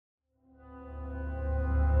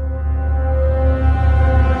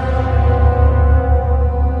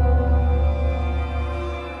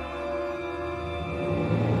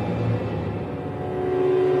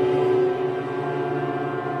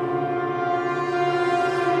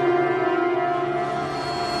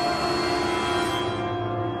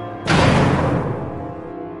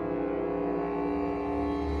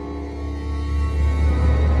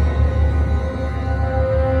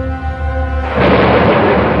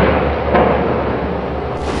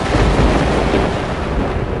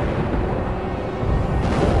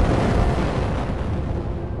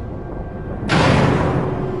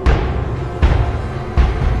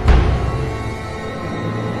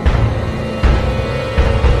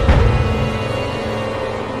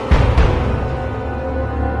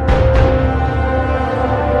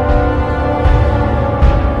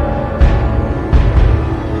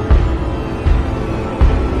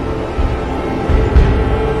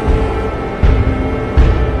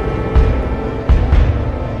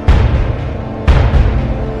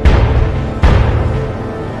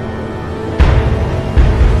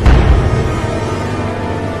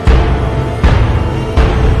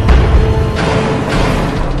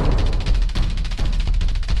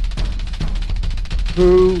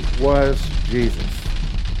was Jesus?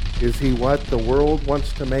 Is he what the world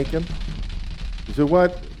wants to make him? Is it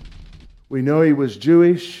what? We know he was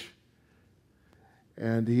Jewish,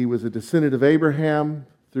 and he was a descendant of Abraham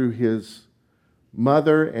through his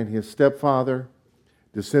mother and his stepfather,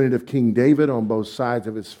 descendant of King David on both sides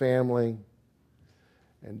of his family.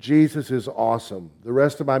 And Jesus is awesome. The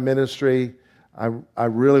rest of my ministry, I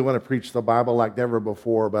really want to preach the Bible like never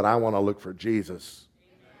before, but I want to look for Jesus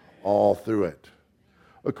all through it.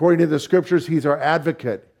 According to the scriptures, he's our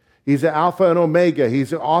advocate. He's the Alpha and Omega.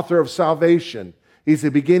 He's the author of salvation. He's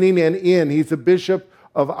the beginning and end. He's the bishop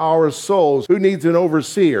of our souls. Who needs an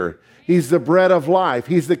overseer? He's the bread of life.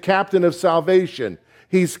 He's the captain of salvation.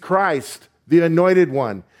 He's Christ, the anointed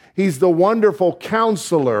one. He's the wonderful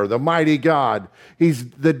counselor, the mighty God.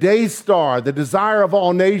 He's the day star, the desire of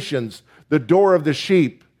all nations, the door of the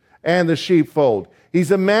sheep and the sheepfold.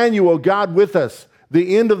 He's Emmanuel, God with us,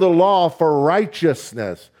 the end of the law for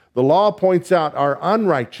righteousness. The law points out our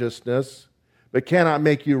unrighteousness, but cannot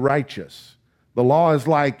make you righteous. The law is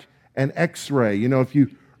like an x-ray. You know, if you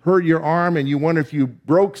hurt your arm and you wonder if you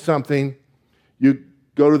broke something, you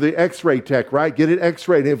go to the x-ray tech, right? Get it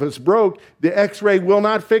x-rayed. If it's broke, the x-ray will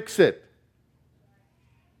not fix it.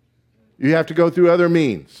 You have to go through other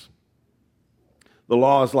means. The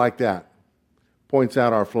law is like that. Points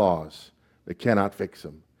out our flaws, but cannot fix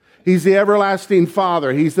them. He's the everlasting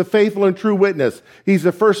Father. He's the faithful and true witness. He's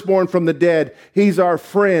the firstborn from the dead. He's our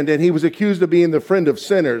friend, and he was accused of being the friend of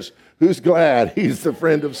sinners. Who's glad he's the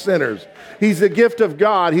friend of sinners? He's the gift of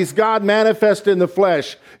God. He's God manifest in the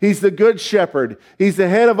flesh. He's the good shepherd. He's the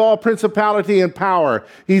head of all principality and power.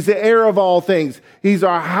 He's the heir of all things. He's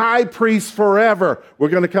our high priest forever. We're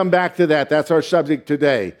going to come back to that. That's our subject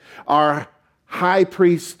today. Our high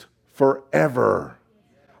priest forever.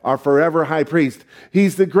 Our forever high priest.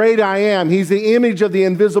 He's the great I am. He's the image of the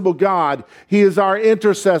invisible God. He is our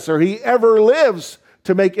intercessor. He ever lives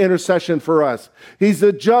to make intercession for us. He's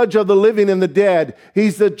the judge of the living and the dead.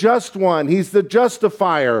 He's the just one. He's the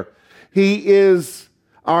justifier. He is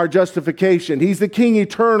our justification. He's the King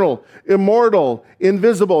eternal, immortal,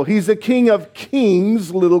 invisible. He's the King of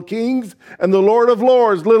kings, little kings, and the Lord of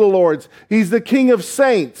lords, little lords. He's the King of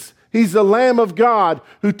saints. He's the Lamb of God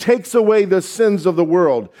who takes away the sins of the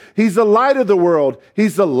world. He's the light of the world.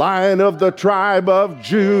 He's the Lion of the tribe of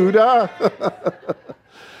Judah.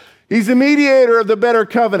 He's the mediator of the better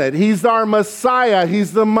covenant. He's our Messiah.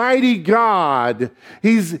 He's the mighty God.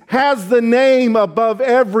 He has the name above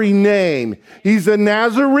every name. He's a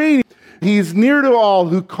Nazarene. He's near to all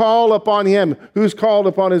who call upon him, who's called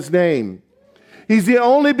upon his name. He's the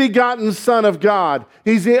only begotten Son of God.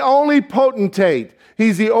 He's the only potentate.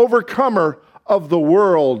 He's the overcomer of the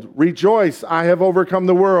world. Rejoice, I have overcome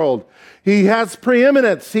the world. He has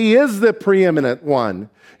preeminence. He is the preeminent one.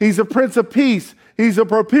 He's a Prince of Peace. He's a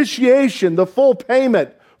propitiation, the full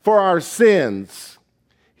payment for our sins.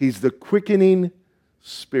 He's the quickening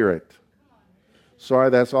Spirit. Sorry,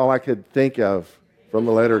 that's all I could think of from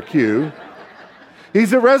the letter Q.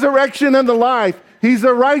 He's the resurrection and the life. He's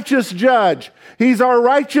a righteous judge. He's our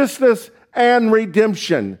righteousness and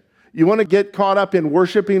redemption. You want to get caught up in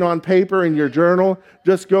worshiping on paper in your journal?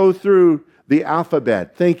 Just go through the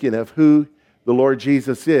alphabet, thinking of who the Lord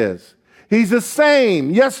Jesus is. He's the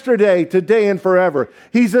same yesterday, today, and forever.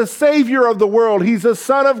 He's a Savior of the world. He's a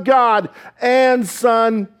Son of God and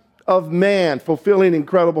Son of man, fulfilling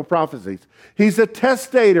incredible prophecies. He's a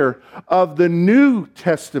testator of the New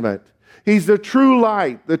Testament. He's the true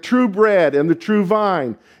light, the true bread, and the true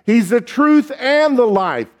vine. He's the truth and the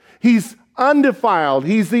life. He's undefiled.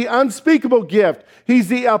 He's the unspeakable gift. He's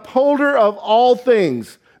the upholder of all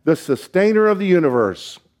things, the sustainer of the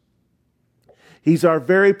universe. He's our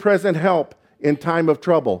very present help in time of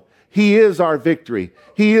trouble. He is our victory.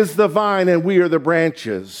 He is the vine and we are the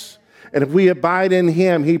branches. And if we abide in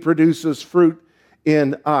him, he produces fruit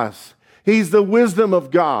in us. He's the wisdom of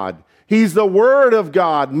God. He's the Word of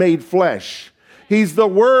God made flesh. He's the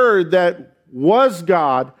Word that was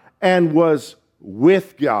God and was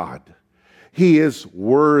with God. He is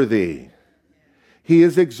worthy. He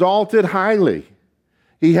is exalted highly.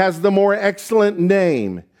 He has the more excellent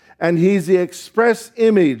name, and he's the express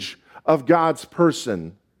image of God's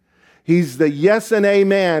person. He's the yes and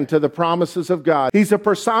amen to the promises of God. He's a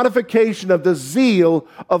personification of the zeal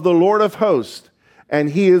of the Lord of hosts, and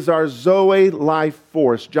he is our Zoe life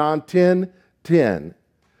force. John 10:10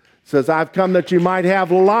 says, I've come that you might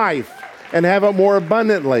have life and have it more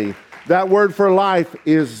abundantly. That word for life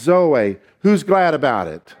is Zoe. Who's glad about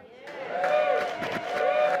it?